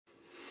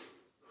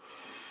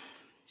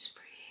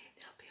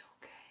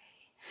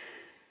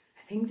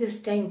think this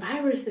dang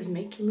virus is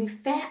making me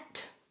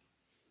fat.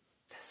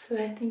 That's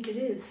what I think it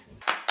is.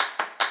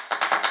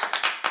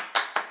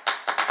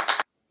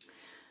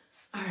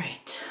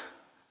 Alright,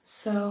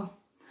 so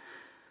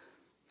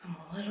I'm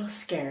a little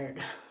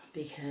scared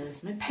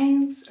because my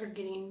pants are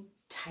getting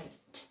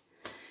tight.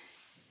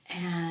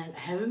 And I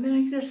haven't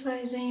been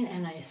exercising,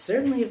 and I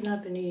certainly have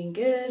not been eating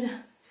good.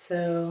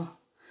 So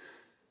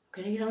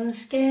I'm gonna get on the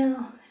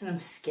scale, and I'm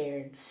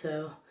scared.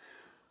 So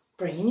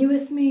bringing you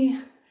with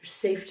me. There's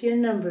safety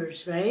in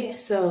numbers, right?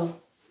 So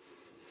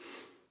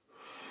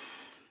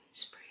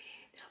just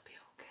breathe, it'll be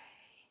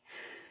okay.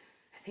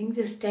 I think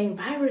this dang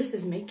virus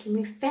is making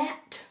me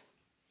fat.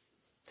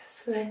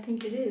 That's what I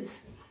think it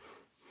is.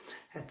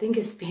 I think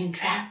it's being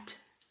trapped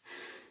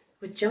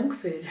with junk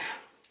food.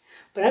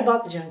 But I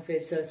bought the junk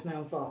food, so it's my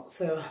own fault.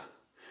 So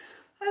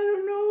I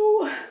don't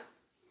know.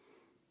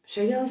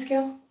 Should I get on the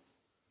scale?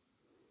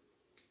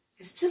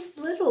 It's just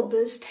little,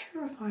 but it's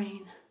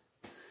terrifying.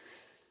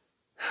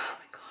 Oh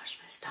my gosh,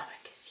 my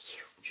stomach is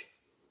huge.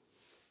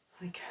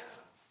 Like,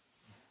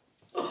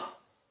 oh,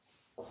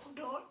 hold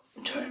on.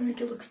 I'm trying to make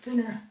it look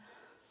thinner.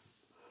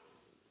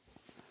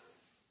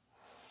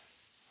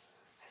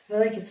 I feel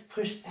like it's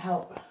pushed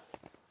out.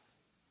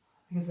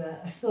 Look at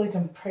that. I feel like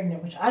I'm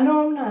pregnant, which I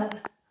know I'm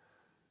not.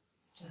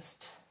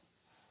 Just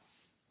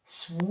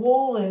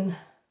swollen.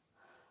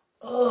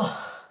 Ugh.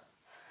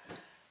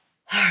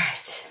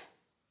 Alright.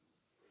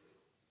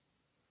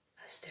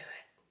 Let's do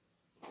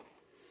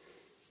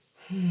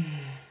it.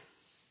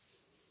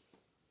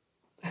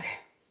 Okay.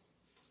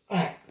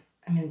 Alright.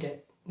 I'm gonna do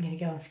it. I'm gonna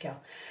get on the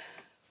scale.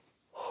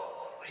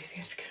 What do you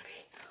think it's gonna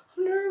be?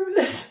 I'm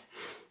nervous.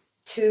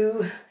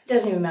 2. It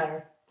doesn't even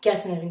matter.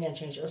 Guessing isn't gonna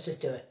change it. Let's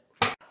just do it.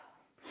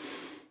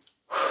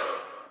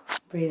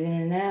 Breathe in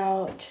and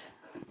out.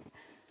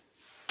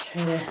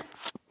 Try to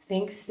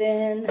think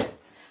thin.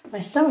 My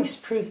stomach's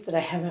proof that I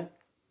haven't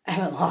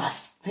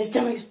lost. My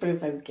stomach's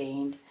proof I've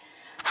gained.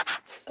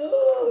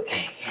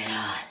 Okay, get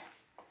on.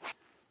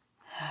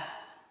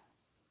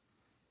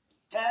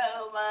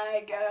 Oh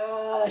my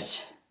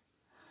gosh.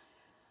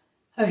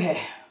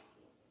 Okay,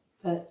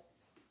 but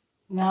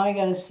now I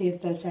gotta see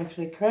if that's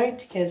actually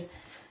correct, because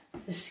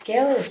the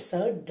scale is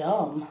so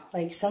dumb.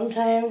 Like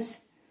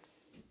sometimes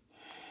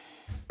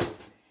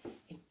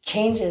it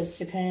changes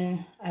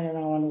depending, I don't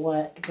know on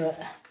what, but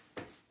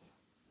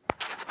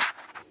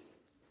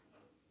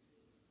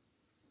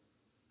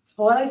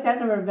oh, I like that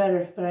number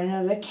better, but I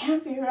know that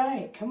can't be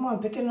right. Come on,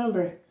 pick a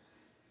number.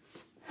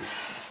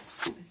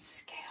 Stupid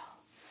scale.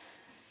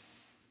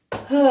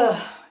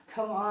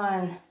 Come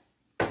on.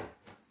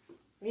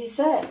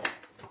 Reset.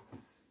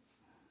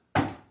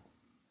 Oh.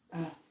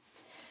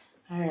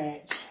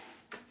 Alright.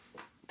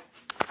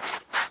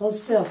 Hold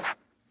still.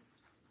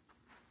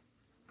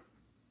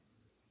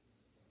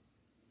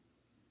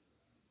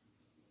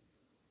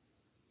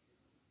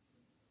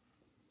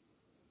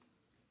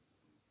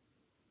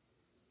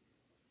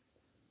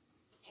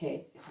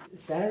 Okay,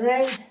 is that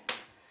right?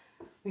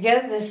 We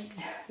get this,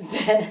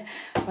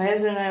 my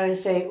husband and I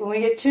always say, when we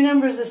get 2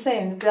 numbers the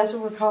same, that's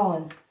what we're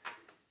calling.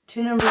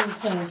 2 numbers the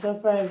same. So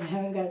far I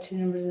haven't got 2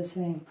 numbers the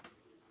same.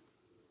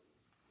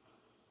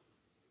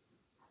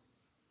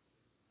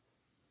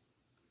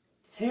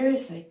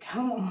 Seriously,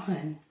 come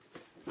on.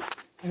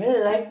 I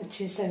really like the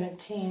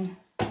 217,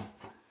 but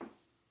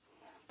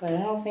I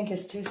don't think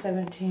it's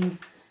 217.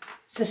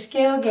 It's a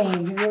scale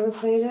game. Have you ever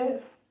played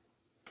it?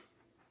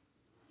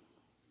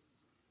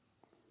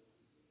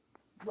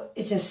 What,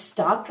 it just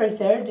stopped right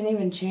there? It didn't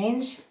even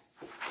change?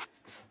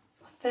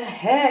 What the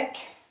heck?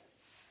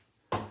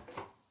 I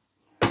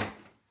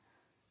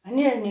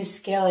need a new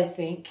scale, I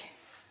think.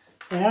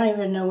 But I don't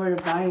even know where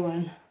to buy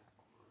one.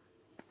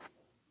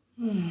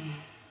 I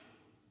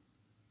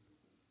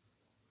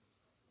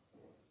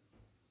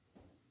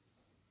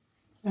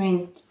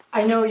mean,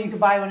 I know you could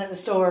buy one at the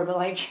store, but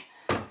like,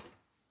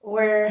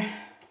 where,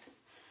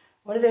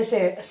 what did they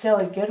say? Sell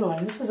a good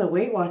one. This was a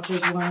Weight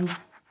Watchers one.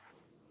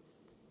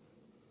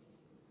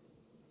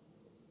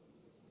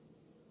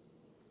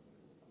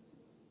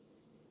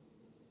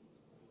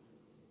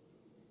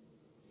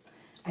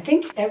 I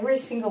think every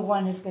single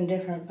one has been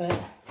different, but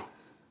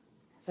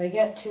if I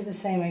get 2 the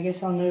same, I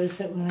guess I'll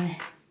notice it when I...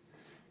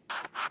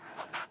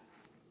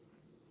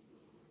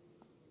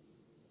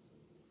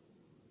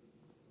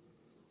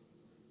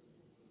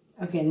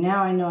 Okay,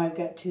 now I know I've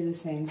got 2 the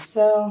same.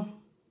 So,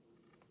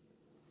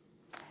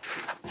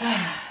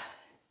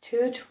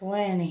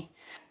 220.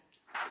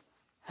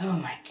 Oh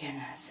my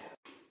goodness.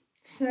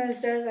 It's not as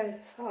bad as I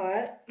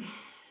thought. I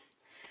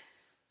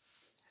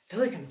feel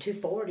like I'm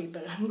 240,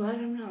 but I'm glad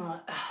I'm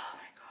not. Oh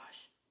my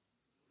gosh.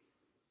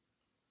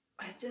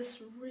 I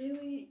just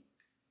really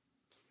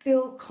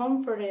feel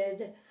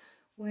comforted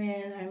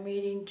when I'm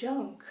eating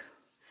junk.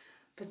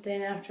 But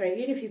then after I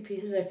eat a few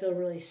pieces, I feel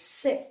really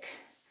sick.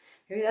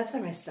 Maybe that's why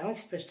my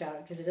stomach's pushed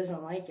out, because it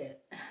doesn't like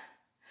it.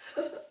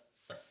 Oh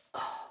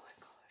my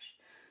gosh.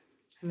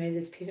 I made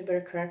these peanut butter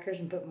crackers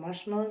and put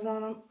marshmallows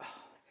on them.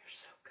 Oh, they're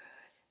so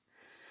good.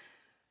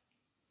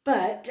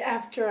 But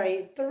after I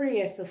eat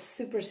 3, I feel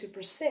super,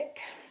 super sick.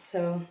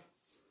 So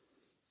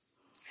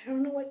I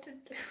don't know what to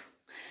do.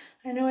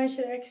 I know I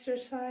should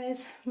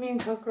exercise. Me and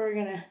CoCo are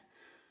gonna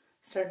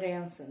start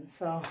dancing,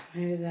 so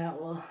maybe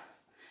that will,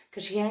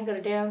 because she can't go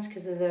to dance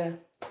because of the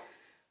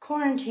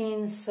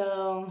quarantine,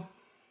 so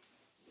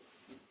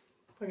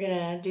we're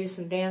gonna do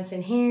some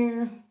dancing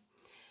here.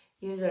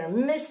 Use our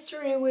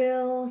mystery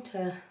wheel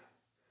to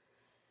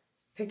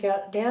pick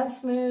out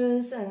dance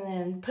moves and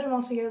then put them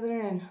all together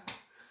and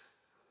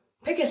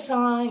pick a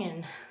song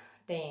and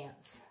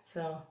dance.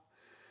 So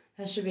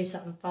that should be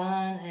something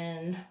fun.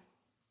 And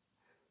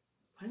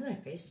why did my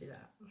face do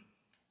that?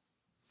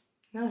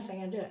 No, it's not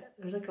gonna do it.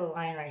 There's like a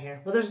line right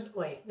here. Well,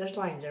 there's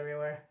lines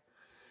everywhere.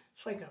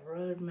 It's like a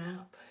road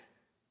map.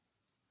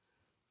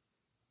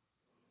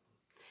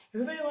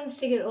 Everybody wants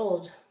to get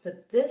old,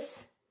 but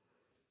this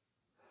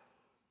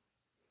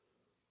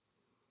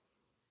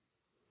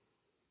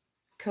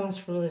comes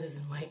from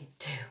losing weight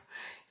too.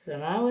 So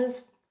when I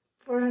was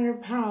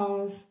 400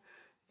 pounds,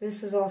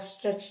 this was all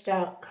stretched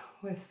out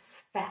with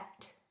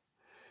fat.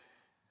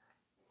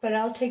 But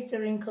I'll take the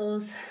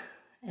wrinkles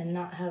and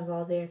not have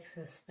all the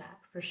excess fat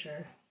for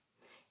sure.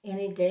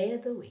 Any day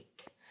of the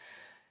week.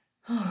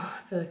 Oh,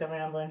 I feel like I'm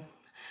rambling.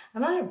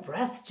 I'm out of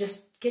breath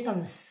just getting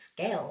on the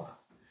scale.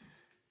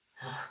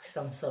 Oh, because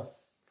I'm so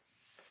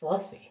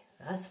fluffy.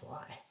 That's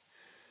why.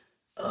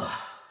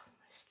 Oh,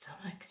 my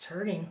stomach's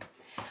hurting.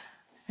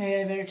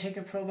 Maybe I better take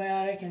a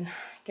probiotic and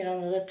get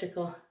on the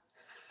elliptical.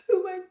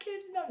 Who am I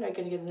kidding? I'm not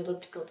going to get on the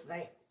elliptical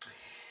tonight.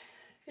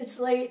 It's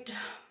late.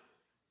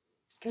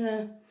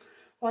 Gonna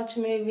watch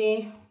a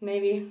movie,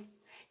 maybe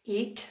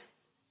eat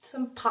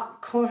some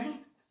popcorn.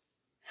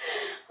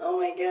 Oh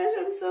my gosh,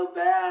 I'm so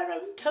bad.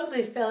 I'm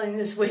totally failing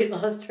this weight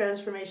loss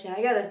transformation.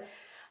 I gotta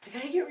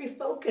get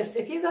refocused.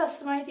 If you got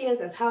some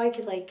ideas of how I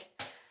could like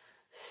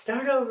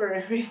start over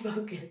and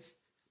refocus.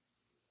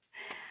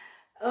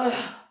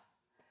 Ugh.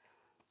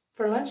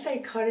 For lunch I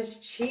had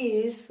cottage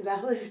cheese.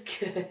 That was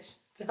good.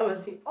 That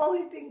was the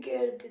only thing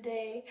good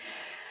today.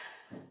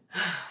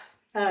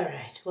 All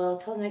right. Well,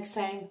 till next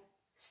time,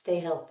 stay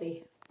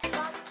healthy.